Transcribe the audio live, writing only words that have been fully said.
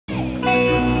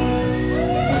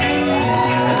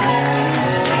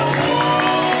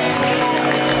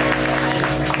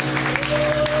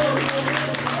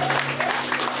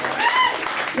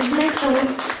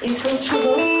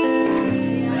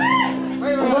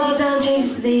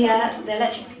to the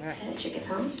electric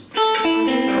guitar. I'll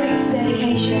do a quick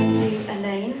dedication to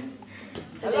Elaine.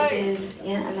 So this is,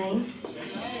 Elaine.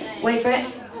 Wait for it.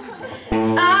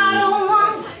 I don't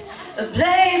want a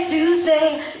place to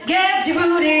stay. Get your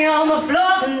booty on the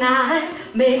floor tonight.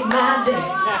 Make my day.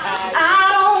 I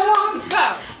don't want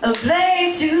a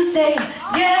place to stay.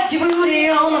 Get your booty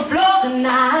on the floor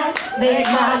tonight. Make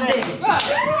my day.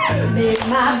 Make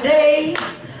my day.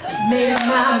 Make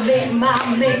my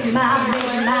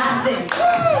day.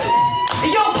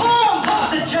 Yo,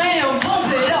 pump the jam,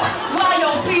 pump it up while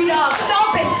your feet are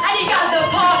stomping, and you got the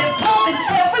party pumping.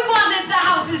 Everyone in the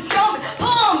house is jumping.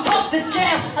 Pump up the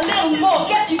jam a little more.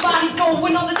 Get your body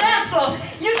going on the dance floor.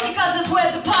 You see, 'cause that's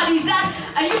where the party's at,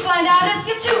 and you find out if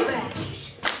you're too bad.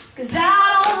 'Cause I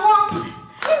don't want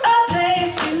a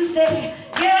place to stay.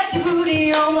 Get your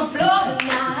booty on the floor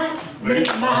tonight.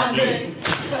 Make my day.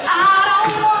 I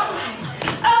don't want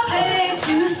a place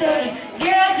to stay.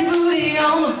 Get your booty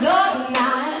on the floor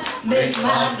tonight. Make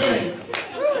my day.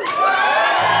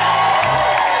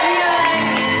 See you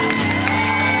later.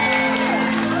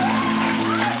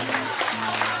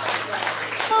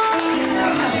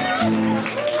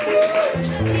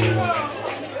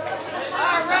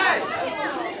 All right.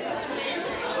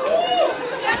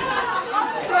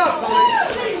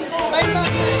 Make my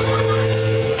day.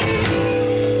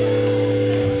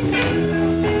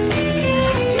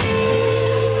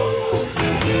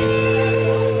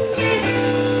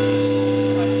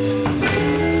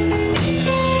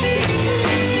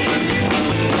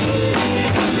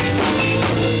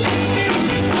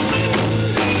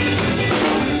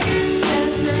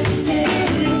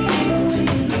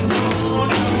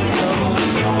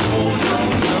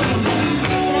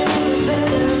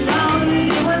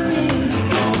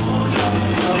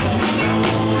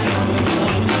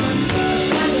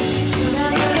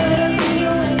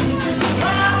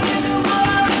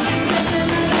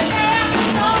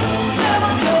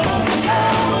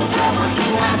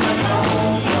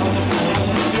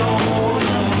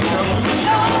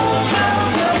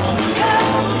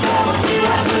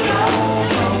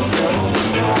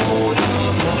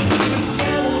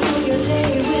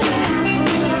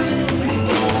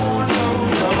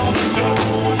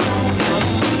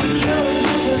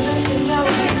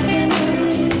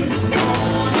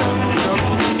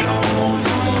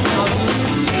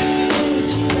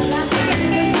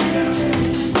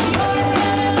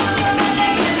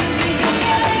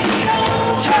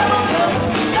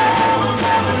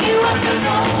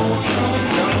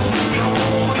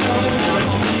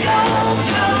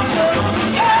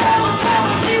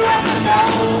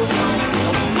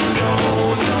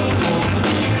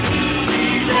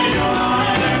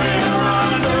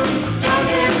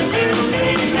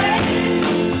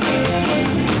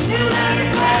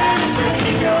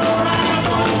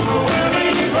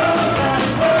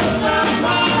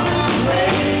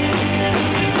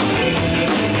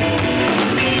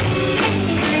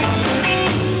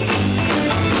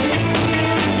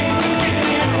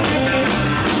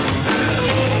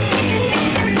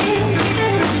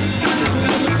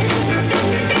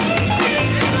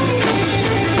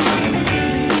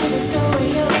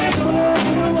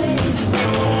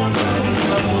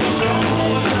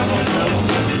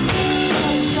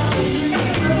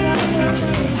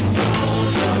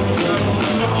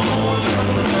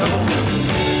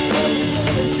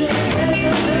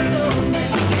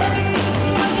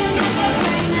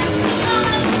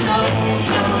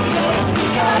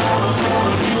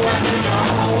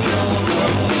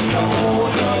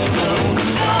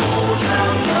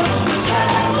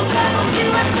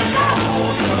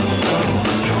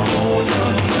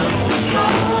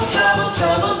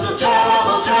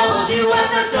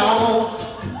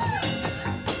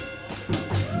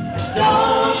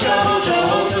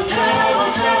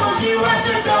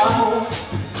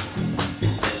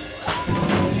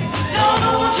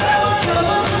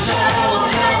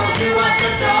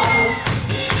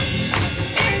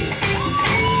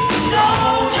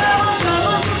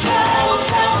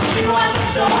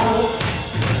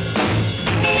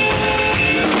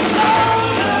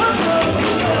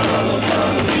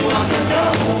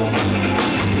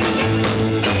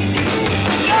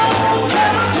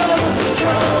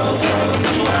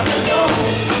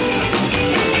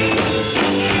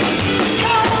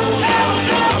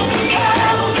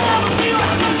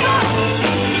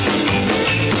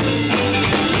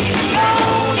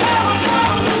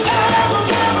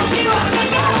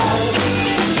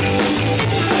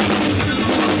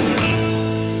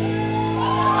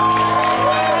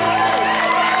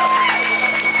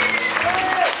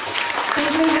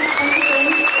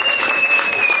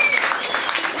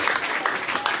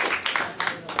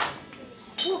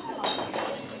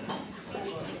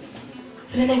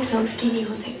 For the next song, Stevie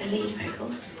will take the lead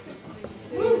vocals.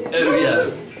 Oh yeah.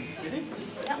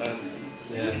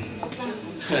 Yeah.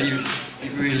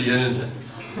 You've really earned it.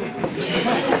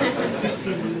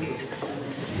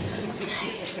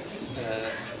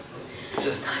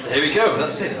 Just here we go.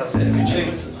 That's it. That's it. Every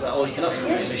tune. That's all you can ask from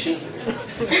musicians.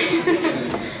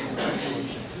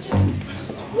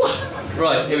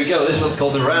 Right, here we go. This one's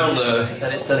called The Rounder,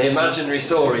 and it's an imaginary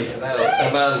story about a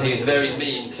man who's very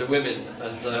mean to women,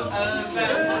 and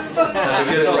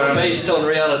not based on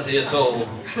reality at all,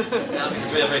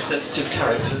 because we have very sensitive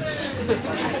characters.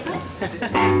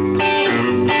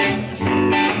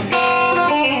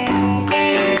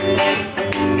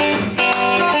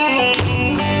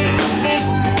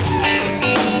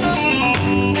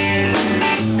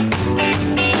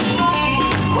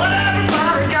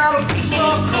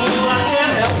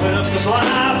 This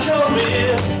life chose me,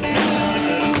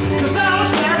 'cause I was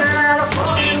standing at a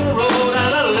fucking road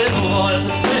and a little voice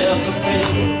that said to me,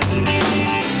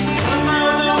 "Son,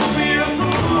 don't be a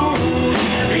fool,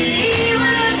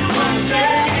 even if you want to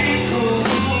stay cool.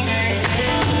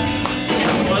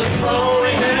 Well, if I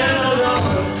only had a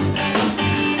dollar,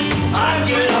 I'd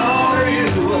give it all to you.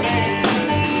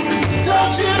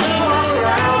 Don't you know I'm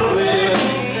around a bit,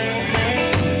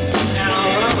 and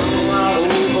I'll run a mile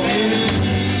away from you."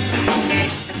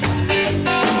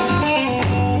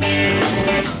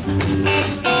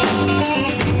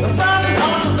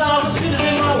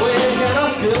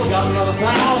 Still got another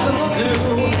 1,000 to do.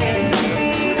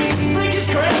 Think it's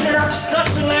crazy after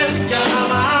such a lazy guy.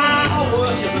 My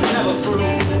work is never through.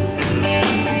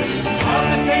 All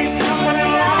the things coming in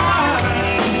line,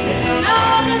 it's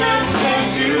another that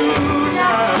deserves to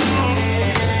die.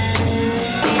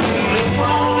 If I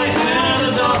only had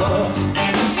a dollar,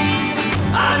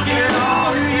 I'd give it all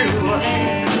to you.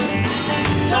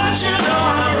 Don't you know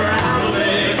I'm around me?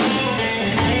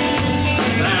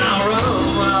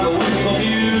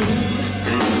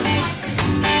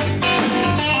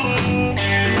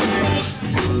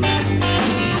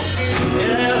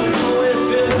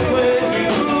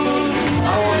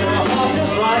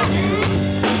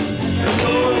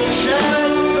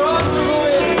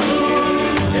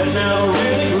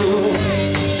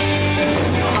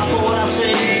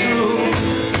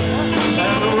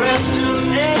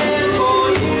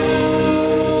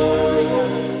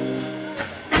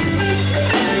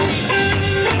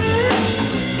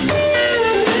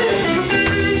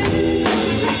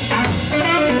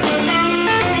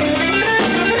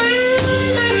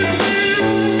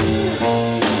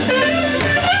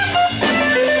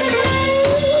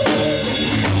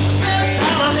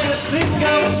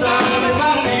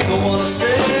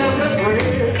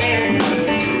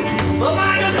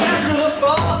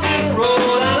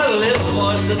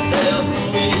 That says to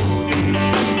me,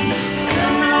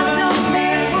 "Son, now don't be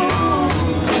a fool,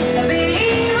 be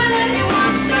even if you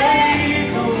want to stay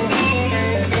cool.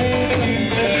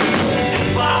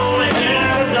 If I only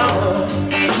had a dollar,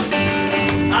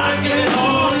 I'd give it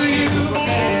all to you.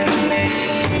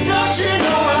 Don't you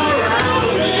know I'm around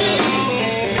me,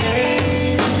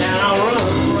 and I'll run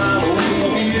right away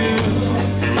from you,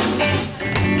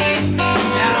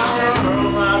 and I'll run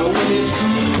right away, it's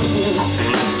true."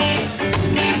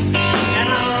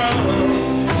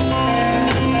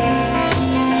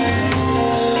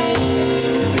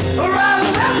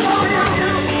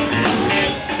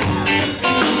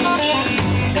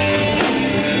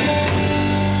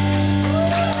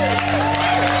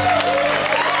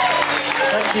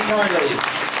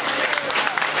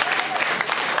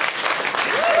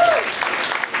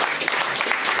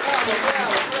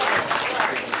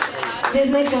 This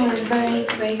next song is very,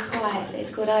 very quiet.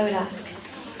 It's called I Would Ask.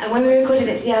 And when we recorded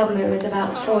it for the album, it was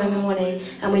about 4 in the morning,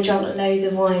 and we drank loads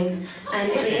of wine. And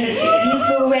it was in this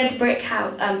beautiful red brick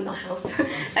house, not house,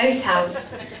 Oast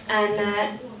house. And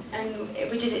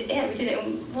we did it. Yeah, we did it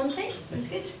on one take. It was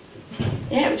good.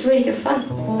 Yeah, it was really good fun.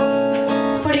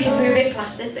 Probably because we were a bit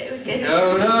plastered, but it was good. I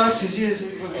would ask, yes, here's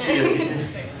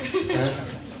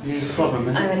the problem,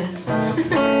 man. I would ask.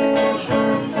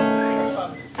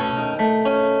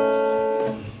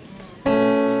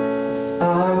 I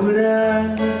would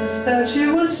ask that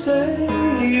you would stay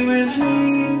with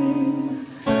me.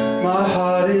 My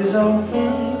heart is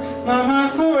open, my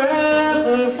mind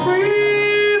forever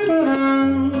free, but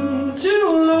I'm too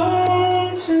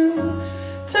alone to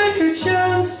take a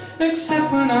chance,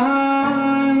 except when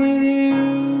I'm with you.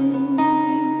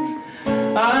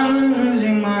 I'm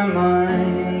losing my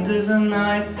mind as the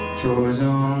night draws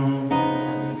on.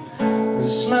 The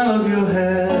smell of your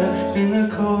hair in the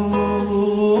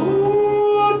cold,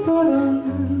 but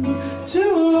I'm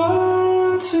too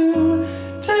alone to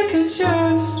take a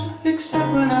chance, except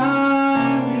when I'm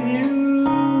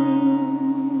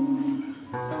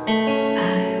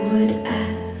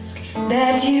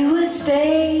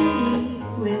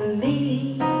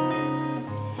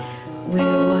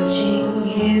We're watching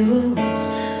heroes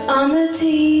on the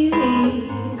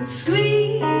TV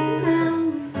screen now.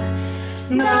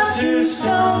 Not too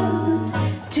stoned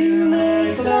to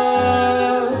make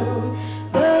love,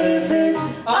 but if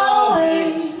it's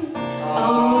always,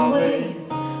 always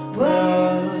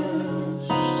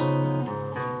rushed,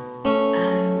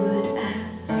 I would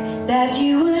ask that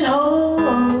you would hold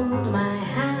my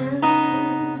hand.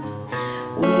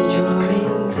 We're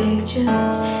drawing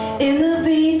pictures in the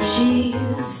beachy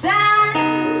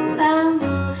sand. I'm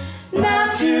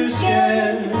not too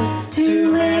scared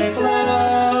to make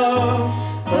love,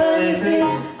 but if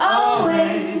it's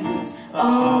always,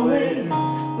 always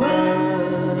rushed.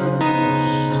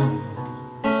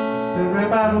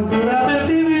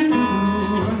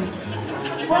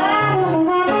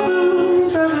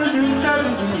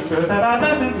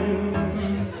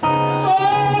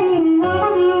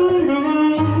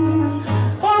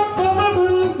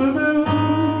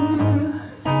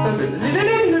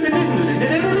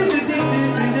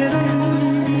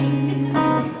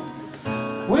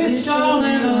 We're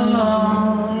strolling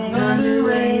along under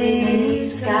rainy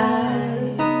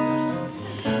skies.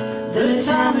 The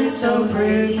time is so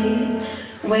pretty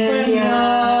when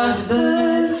yard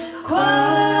birds quiet.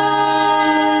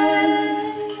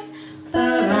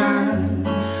 But I'm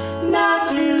not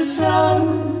too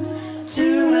stoned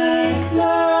to make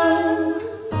love,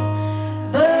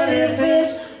 but if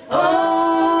it's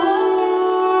always,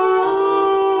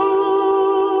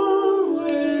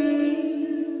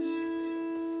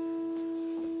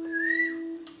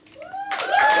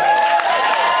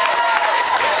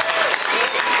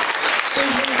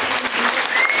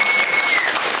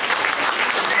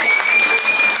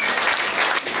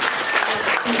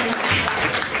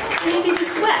 Can you see the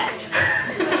sweat?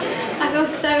 I feel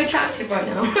so attractive right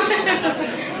now.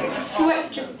 Just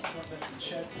sweat.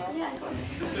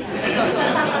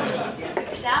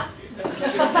 Yeah.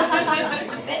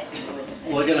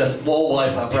 We're going to wall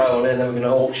wipe our brow on it and then we're going to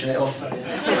auction it off.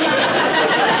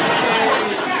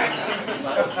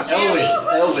 Elvis,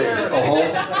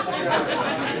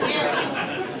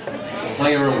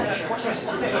 Thank you very much.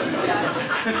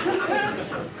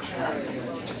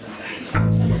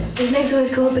 This next one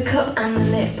is called The Cup and the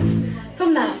Lip.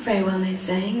 From that very well-known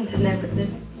saying, there's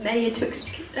many a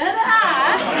twixt. I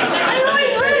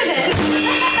always ruin it.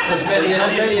 There's many a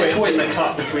twix in the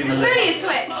cup between the lips. Many a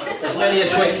twix. There's many a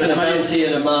twix and a bounty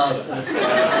and a Mars.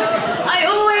 I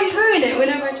always ruin it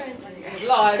whenever I try and say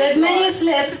it. There's many a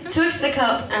slip twixt the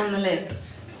cup and the lip.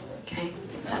 Okay,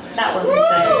 that one would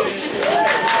say.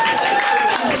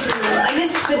 And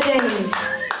this is for James.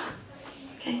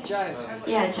 Okay.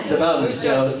 Yeah, James. The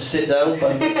band, sit down.